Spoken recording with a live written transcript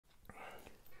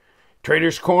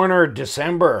Trader's Corner,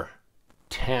 December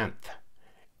 10th.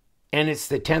 And it's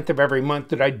the 10th of every month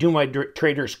that I do my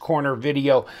Trader's Corner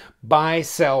video, buy,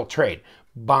 sell, trade.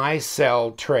 Buy,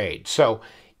 sell, trade. So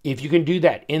if you can do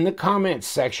that in the comments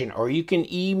section, or you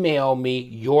can email me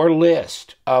your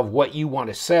list of what you want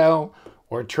to sell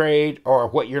or trade or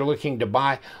what you're looking to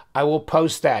buy, I will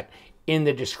post that in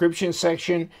the description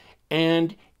section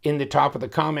and in the top of the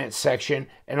comments section,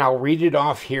 and I'll read it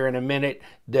off here in a minute,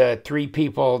 the 3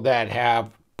 people that have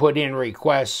put in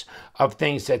requests of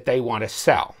things that they want to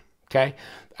sell, okay?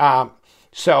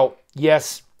 So,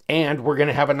 yes, and we're going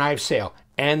to have a knife sale,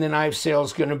 and the knife sale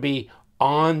is going to be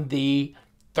on the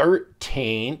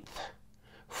 13th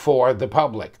for the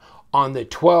public, on the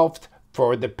 12th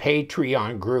for the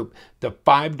Patreon group. The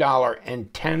 $5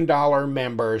 and $10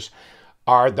 members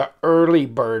are the early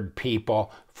bird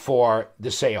people for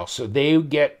the sale. So they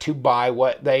get to buy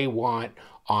what they want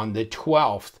on the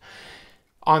 12th.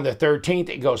 On the 13th,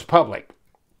 it goes public.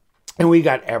 And we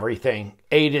got everything,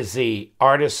 A to Z,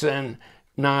 artisan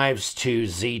knives to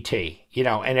ZT, you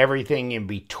know, and everything in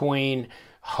between,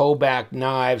 Hoback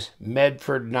knives,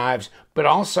 Medford knives, but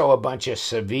also a bunch of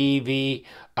Civivi,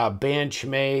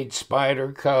 Benchmade,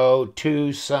 Spyderco,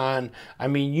 Tucson. I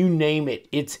mean, you name it,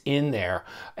 it's in there.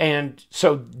 And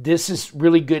so this is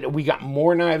really good. We got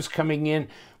more knives coming in,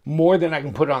 more than I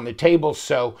can put on the table.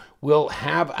 So we'll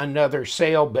have another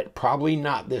sale, but probably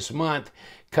not this month,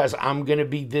 because I'm going to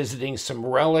be visiting some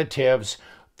relatives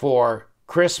for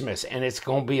Christmas, and it's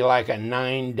going to be like a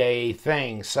 9-day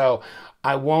thing. So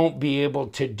I won't be able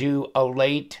to do a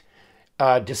late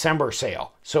December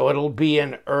sale. So it'll be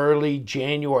an early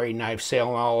January knife sale,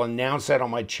 and I'll announce that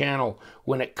on my channel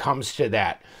when it comes to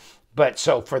that. But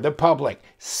so for the public,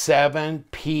 7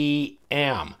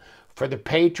 p.m. For the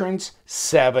patrons,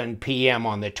 7 p.m.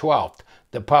 on the 12th.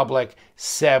 The public,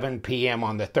 7 p.m.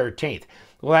 on the 13th.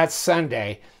 Well, that's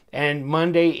Sunday, and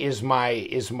Monday is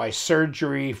my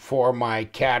surgery for my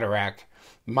cataract,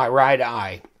 my right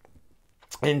eye.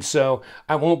 And so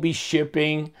I won't be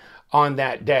shipping on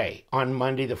that day, on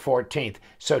Monday the 14th.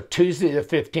 So Tuesday the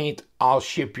 15th, I'll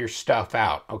ship your stuff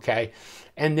out, okay?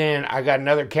 And then I got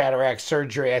another cataract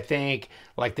surgery, I think,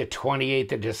 like the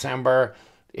 28th of December.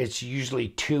 It's usually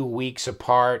 2 weeks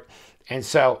apart. And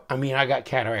so, I mean, I got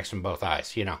cataracts in both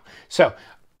eyes, you know. So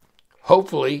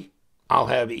hopefully I'll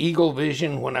have eagle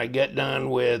vision when I get done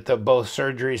with both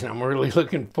surgeries, and I'm really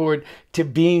looking forward to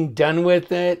being done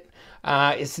with it.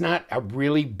 It's not a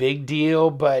really big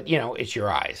deal, but, you know, it's your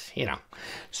eyes, you know.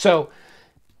 So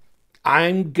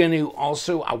I'm going to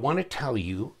also, I want to tell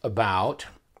you about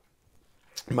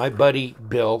my buddy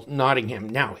Bill Nottingham.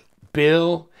 Now,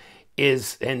 Bill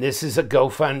is, and this is a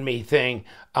GoFundMe thing,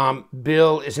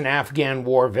 Bill is an Afghan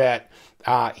war vet.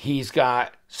 He's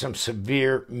got some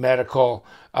severe medical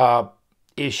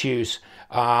issues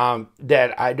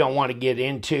that I don't want to get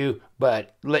into,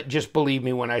 but just believe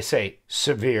me when I say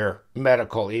severe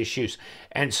medical issues.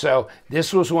 And so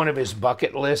this was one of his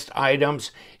bucket list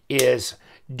items, is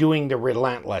doing the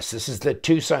Relentless. This is the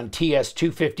Tucson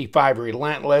TS255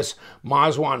 Relentless.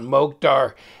 Mazwan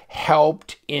Mokhtar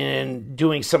helped in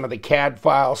doing some of the CAD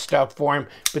file stuff for him,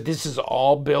 but this is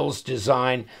all Bill's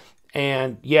design.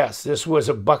 And yes, this was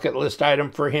a bucket list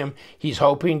item for him. He's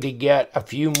hoping to get a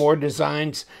few more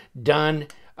designs done,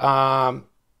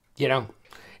 you know,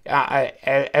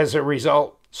 as a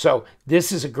result. So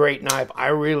this is a great knife. I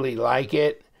really like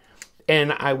it.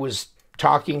 And I was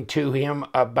talking to him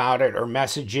about it, or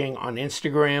messaging on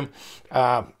Instagram.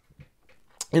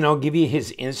 And I'll give you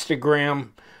his Instagram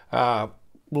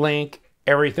link,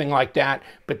 everything like that.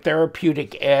 But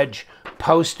Therapeutic Edge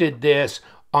posted this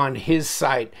on his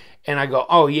site, and I go,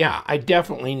 oh yeah, I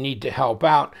definitely need to help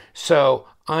out. So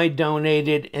I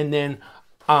donated, and then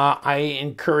I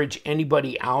encourage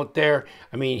anybody out there.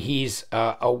 I mean, he's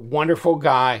a wonderful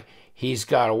guy. He's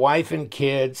got a wife and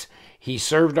kids. He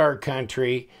served our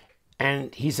country,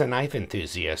 and he's a knife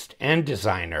enthusiast and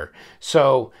designer.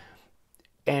 So,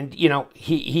 and you know,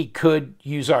 he could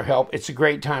use our help. It's a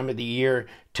great time of the year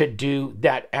to do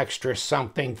that extra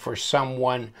something for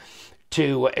someone,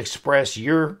 to express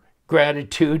your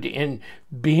gratitude in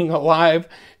being alive,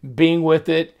 being with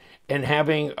it, and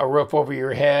having a roof over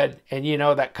your head. And you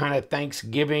know, that kind of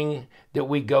Thanksgiving that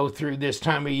we go through this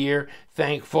time of year,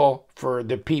 thankful for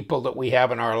the people that we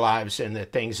have in our lives and the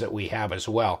things that we have as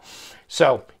well.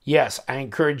 So yes, I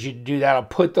encourage you to do that. I'll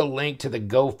put the link to the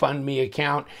GoFundMe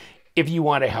account if you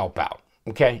want to help out,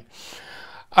 okay?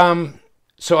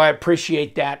 So I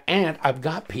appreciate that. And I've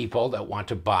got people that want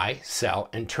to buy, sell,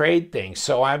 and trade things.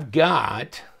 So I've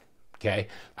got, okay,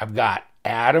 I've got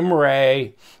Adam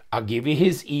Ray. I'll give you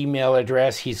his email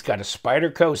address. He's got a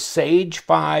Spyderco Sage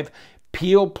 5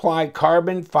 peel ply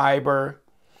carbon fiber,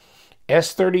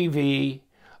 S30V,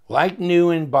 like new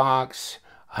in box,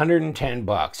 110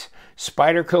 bucks.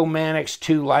 Spyderco Manix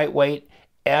 2 lightweight,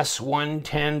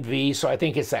 S110V, so I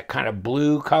think it's that kind of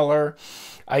blue color.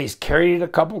 He's carried it a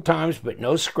couple times, but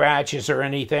no scratches or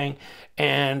anything,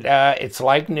 and it's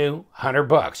like new, 100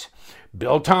 bucks.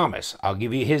 Bill Thomas, I'll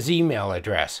give you his email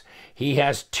address. He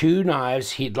has 2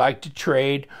 knives he'd like to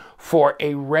trade for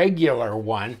a regular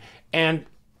one, and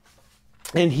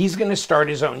he's going to start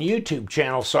his own YouTube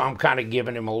channel, so I'm kind of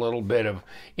giving him a little bit of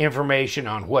information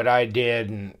on what I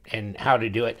did and how to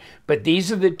do it. But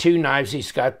these are the 2 knives.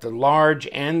 He's got the large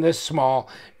and the small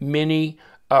mini,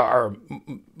 or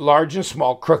large and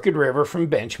small Crooked River from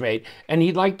Benchmade, and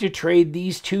he'd like to trade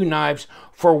these 2 knives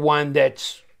for one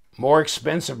that's more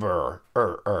expensive.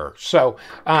 So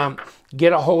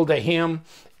get a hold of him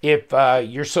if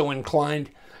you're so inclined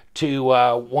to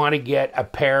want to get a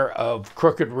pair of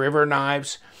Crooked River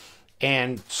knives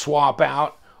and swap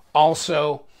out.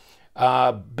 Also,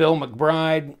 Bill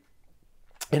McBride,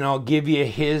 and I'll give you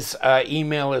his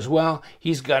email as well.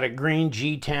 He's got a green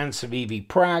G10 Civivi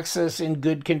Praxis in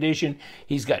good condition.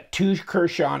 He's got 2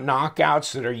 Kershaw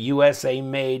Knockouts that are USA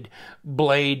made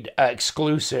blade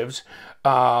exclusives.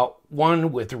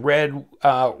 One with red with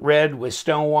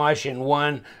stonewash, and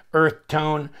one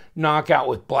Earthtone knockout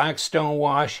with black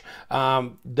stonewash.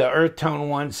 The Earthtone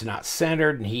one's not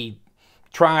centered, and he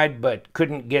tried but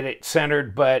couldn't get it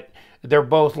centered, but they're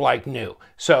both like new.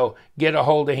 So get a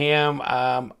hold of him.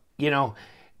 You know,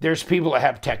 there's people that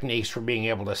have techniques for being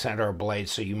able to center a blade,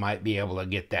 so you might be able to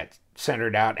get that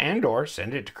centered out, and or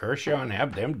send it to Kershaw and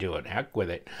have them do it. Heck with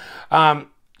it.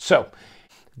 So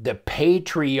the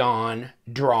Patreon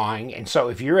drawing, and so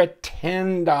if you're a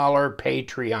 $10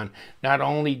 Patreon, not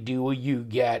only do you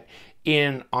get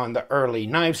in on the early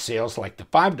knife sales like the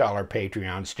 $5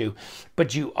 Patreons do,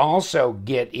 but you also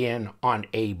get in on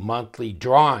a monthly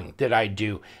drawing that I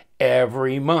do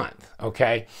every month,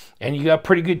 okay? And you got a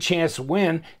pretty good chance to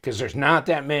win because there's not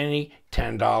that many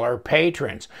 $10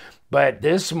 patrons. But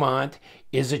this month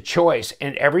is a choice,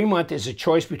 and every month is a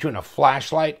choice between a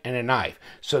flashlight and a knife.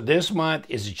 So this month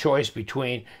is a choice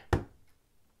between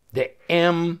the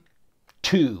M2R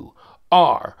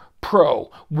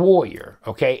Pro Warrior,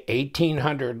 okay,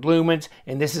 1800 lumens,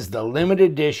 and this is the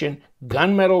limited edition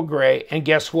gunmetal gray. And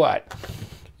guess what?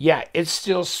 Yeah, it's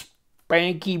still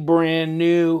spanky brand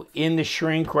new in the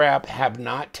shrink wrap. Have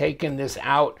not taken this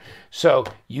out, so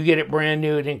you get it brand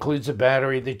new. It includes the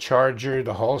battery, the charger,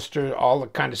 the holster, all the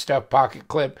kind of stuff, pocket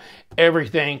clip,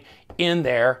 everything in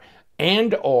there.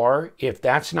 And or if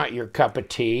that's not your cup of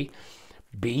tea,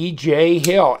 BJ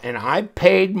Hill, and I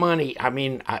paid money. I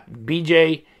mean,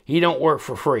 BJ, he don't work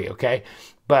for free, okay?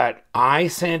 But I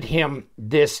sent him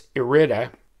this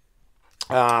Irida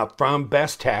from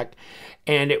Best Tech,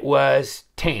 and it was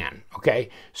tan, okay?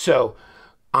 So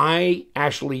I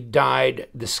actually dyed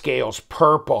the scales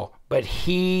purple, but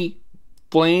he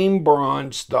flame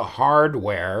bronzed the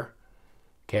hardware,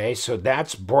 okay? So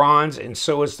that's bronze, and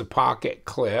so is the pocket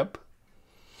clip.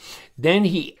 Then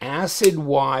he acid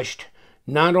washed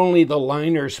not only the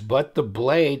liners, but the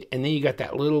blade, and then you got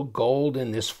that little gold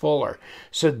in this fuller.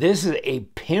 So this is a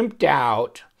pimped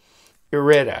out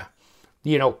Irida.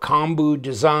 You know, Kombu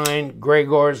design,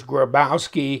 Gregorz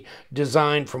Grabowski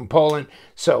design from Poland.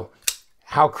 So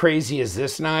how crazy is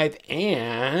this knife?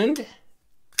 And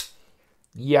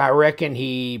yeah, I reckon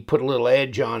he put a little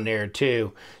edge on there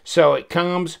too. So it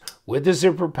comes with the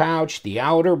zipper pouch, the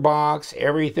outer box,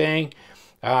 everything.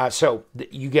 So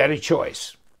you got a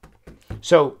choice.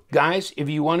 So guys, if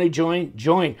you want to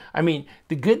join. I mean,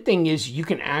 the good thing is you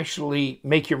can actually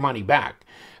make your money back.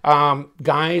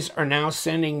 Guys are now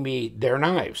sending me their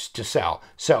knives to sell.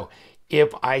 So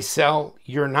if I sell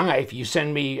your knife, you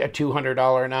send me a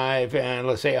 $200 knife and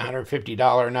let's say a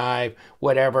 $150 knife,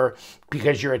 whatever,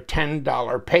 because you're a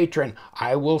 $10 patron,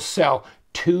 I will sell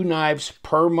 2 knives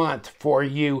per month for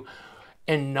you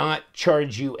and not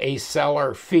charge you a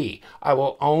seller fee. I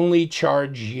will only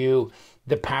charge you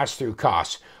the pass-through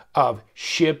costs of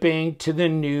shipping to the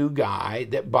new guy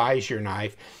that buys your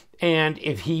knife, and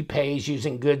if he pays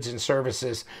using goods and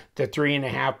services, the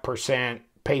 3.5%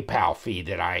 PayPal fee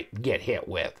that I get hit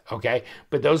with, okay?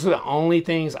 But those are the only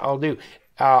things I'll do.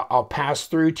 I'll pass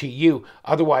through to you.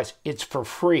 Otherwise, it's for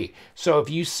free. So if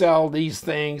you sell these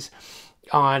things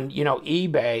on, you know,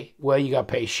 eBay, well, you got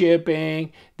to pay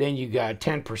shipping, then you got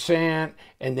 10%,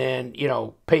 and then, you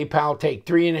know, PayPal take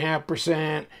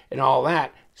 3.5% and all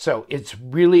that. So it's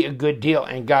really a good deal,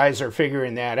 and guys are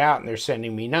figuring that out, and they're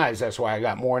sending me knives. That's why I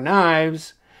got more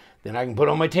knives then I can put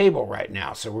on my table right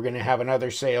now. So we're going to have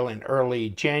another sale in early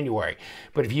January.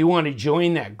 But if you want to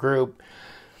join that group,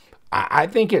 I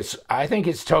think it's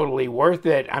totally worth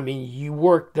it. I mean, you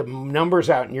work the numbers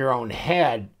out in your own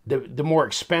head. The more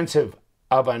expensive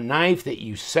of a knife that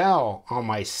you sell on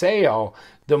my sale,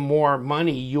 the more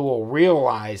money you will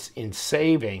realize in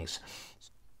savings.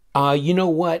 You know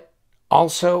what?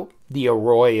 Also, the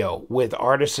Arroyo with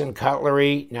artisan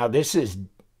cutlery. Now, this is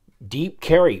deep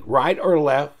carry, right or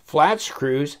left, flat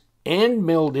screws, and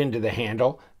milled into the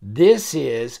handle. This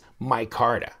is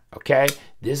micarta, okay?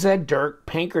 This is a Dirk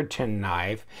Pinkerton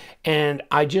knife, and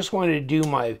I just wanted to do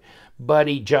my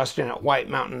buddy Justin at White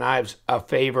Mountain Knives a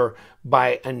favor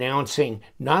by announcing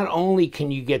not only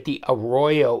can you get the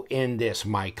Arroyo in this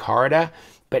micarta,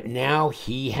 but now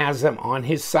he has them on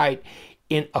his site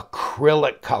in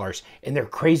acrylic colors, and they're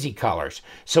crazy colors.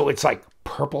 So it's like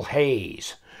purple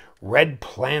haze, red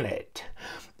planet,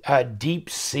 deep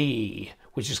sea,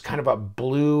 which is kind of a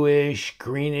bluish,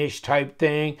 greenish type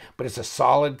thing, but it's a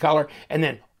solid color. And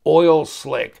then oil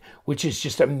slick, which is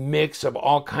just a mix of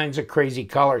all kinds of crazy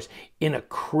colors in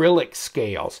acrylic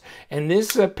scales. And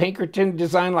this is a Pinkerton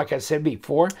design, like I said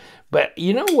before. But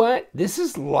you know what? This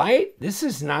is light. This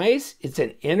is nice. It's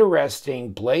an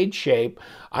interesting blade shape.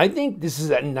 I think this is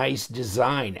a nice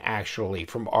design, actually,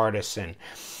 from Artisan.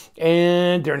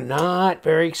 And they're not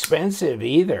very expensive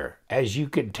either, as you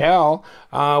could tell.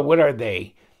 What are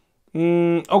they?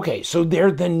 Okay, so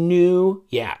they're the new,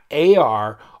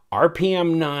 AR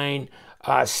RPM 9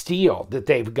 steel that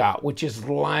they've got, which is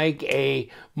like a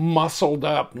muscled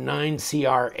up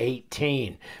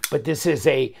 9CR18. But this is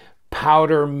a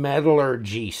powder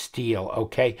metallurgy steel,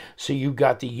 okay? So you've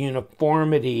got the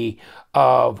uniformity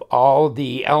of all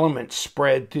the elements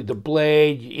spread through the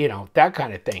blade, you know, that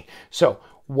kind of thing. So,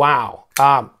 wow.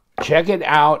 Check it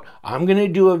out. I'm going to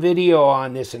do a video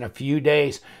on this in a few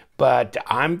days, but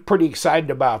I'm pretty excited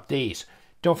about these.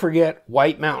 Don't forget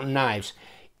White Mountain Knives.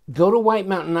 Go to White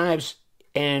Mountain Knives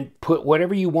and put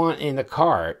whatever you want in the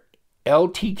cart.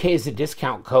 LTK is the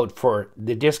discount code for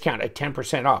the discount at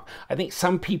 10% off. I think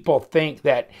some people think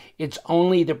that it's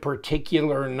only the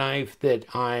particular knife that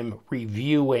I'm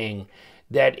reviewing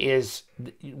that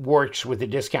works with the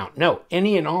discount. No,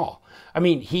 any and all. I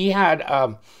mean, he had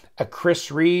a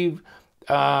Chris Reeve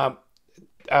Model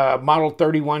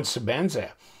 31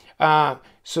 Sabenza.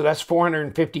 So that's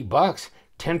 $450.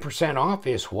 10% off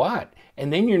is what?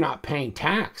 And then you're not paying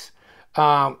tax.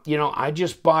 You know, I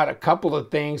just bought a couple of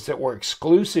things that were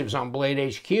exclusives on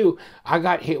Blade HQ. I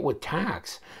got hit with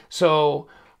tax. So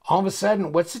all of a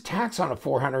sudden, what's the tax on a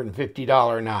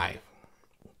 $450 knife?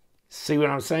 See what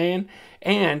I'm saying?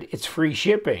 And it's free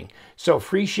shipping. So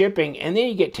free shipping, and then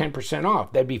you get 10%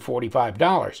 off. That'd be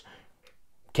 $45.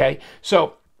 Okay?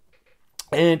 So,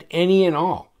 and any and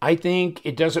all. I think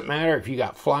it doesn't matter if you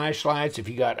got flashlights, if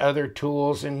you got other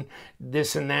tools and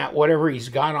this and that, whatever he's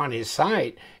got on his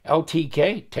site,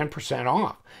 LTK, 10%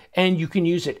 off. And you can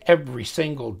use it every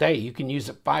single day. You can use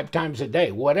it 5 times a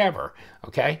day, whatever,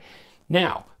 okay?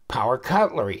 Now, Power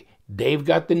Cutlery. They've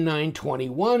got the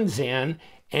 921s in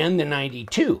and the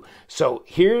 92. So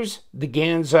here's the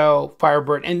Ganzo,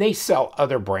 Firebird, and they sell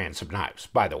other brands of knives,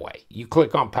 by the way. You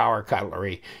click on Power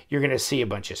Cutlery, you're going to see a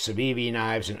bunch of Civivi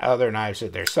knives and other knives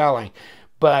that they're selling.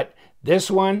 But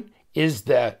this one is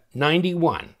the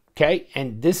 91, okay?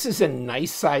 And this is a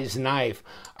nice size knife.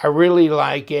 I really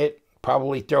like it.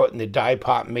 Probably throw it in the die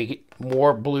pot and make it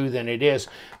more blue than it is.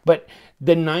 But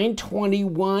the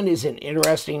 921 is an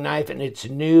interesting knife, and it's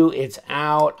new. It's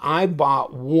out. I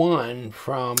bought one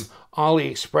from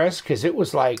AliExpress because it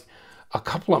was like a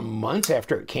couple of months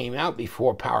after it came out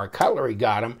before Power Cutlery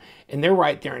got them, and they're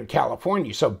right there in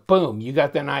California. So boom, you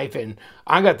got the knife, and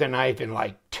I got the knife in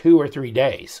like 2 or 3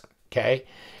 days, okay?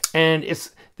 And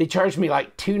they charged me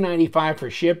like $2.95 for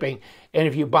shipping, and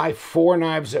if you buy 4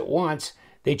 knives at once,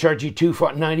 they charge you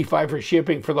 $2.95 for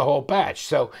shipping for the whole batch.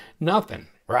 So nothing,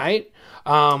 right?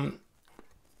 And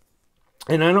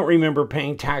I don't remember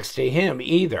paying tax to him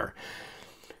either.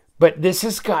 But this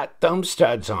has got thumb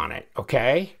studs on it,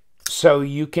 okay? So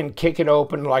you can kick it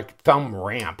open like thumb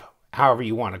ramp, however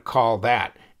you want to call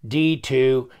that.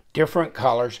 D2, different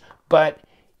colors, but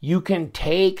you can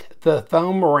take the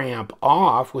thumb ramp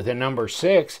off with a number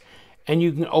 6 and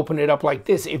you can open it up like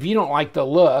this. If you don't like the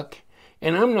look,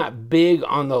 and I'm not big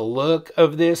on the look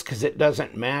of this because it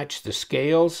doesn't match the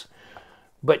scales,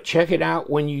 but check it out,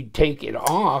 when you take it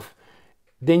off,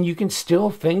 then you can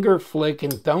still finger flick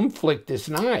and thumb flick this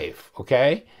knife,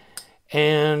 okay?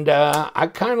 And I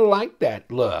kind of like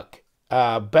that look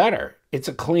better. It's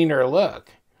a cleaner look.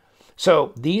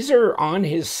 So these are on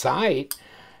his site,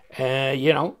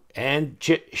 you know, and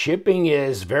shipping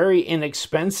is very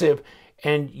inexpensive.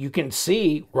 And you can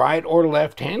see right or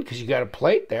left hand because you got a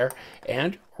plate there,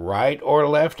 and right or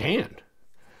left hand.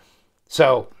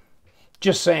 So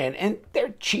just saying, and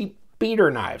they're cheap beater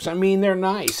knives. I mean, they're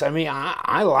nice. I mean,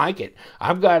 I like it.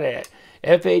 I've got a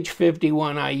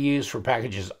FH51 I use for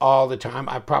packages all the time.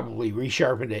 I probably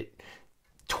resharpened it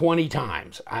 20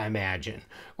 times, I imagine,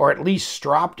 or at least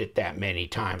stropped it that many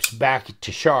times back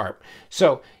to sharp.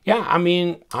 So yeah, I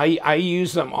mean, I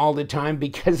use them all the time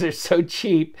because they're so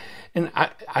cheap. And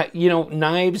you know,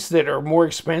 knives that are more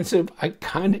expensive, I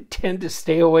kind of tend to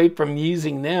stay away from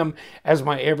using them as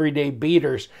my everyday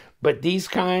beaters. But these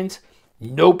kinds,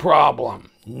 no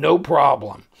problem, no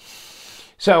problem.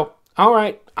 So, all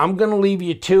right, I'm going to leave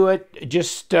you to it.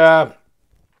 Just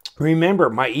remember,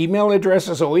 my email address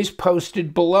is always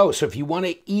posted below. So if you want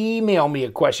to email me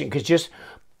a question, because just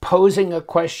posing a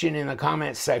question in the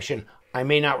comments section, I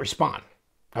may not respond.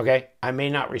 Okay? I may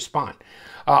not respond.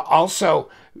 Also,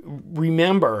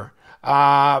 remember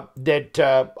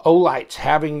that Olight's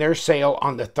having their sale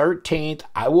on the 13th.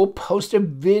 I will post a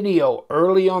video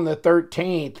early on the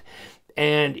 13th.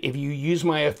 And if you use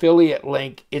my affiliate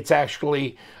link, it's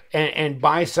actually, and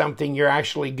buy something, you're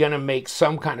actually going to make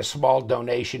some kind of small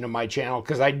donation to my channel,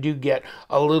 because I do get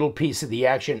a little piece of the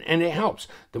action, and it helps.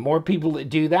 The more people that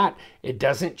do that, it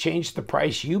doesn't change the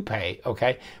price you pay,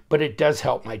 okay? But it does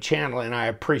help my channel, and I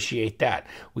appreciate that.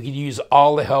 We can use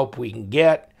all the help we can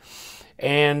get.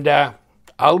 And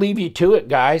I'll leave you to it,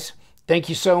 guys. Thank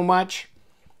you so much.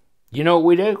 You know what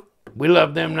we do? We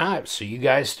love them knives, so you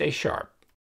guys stay sharp.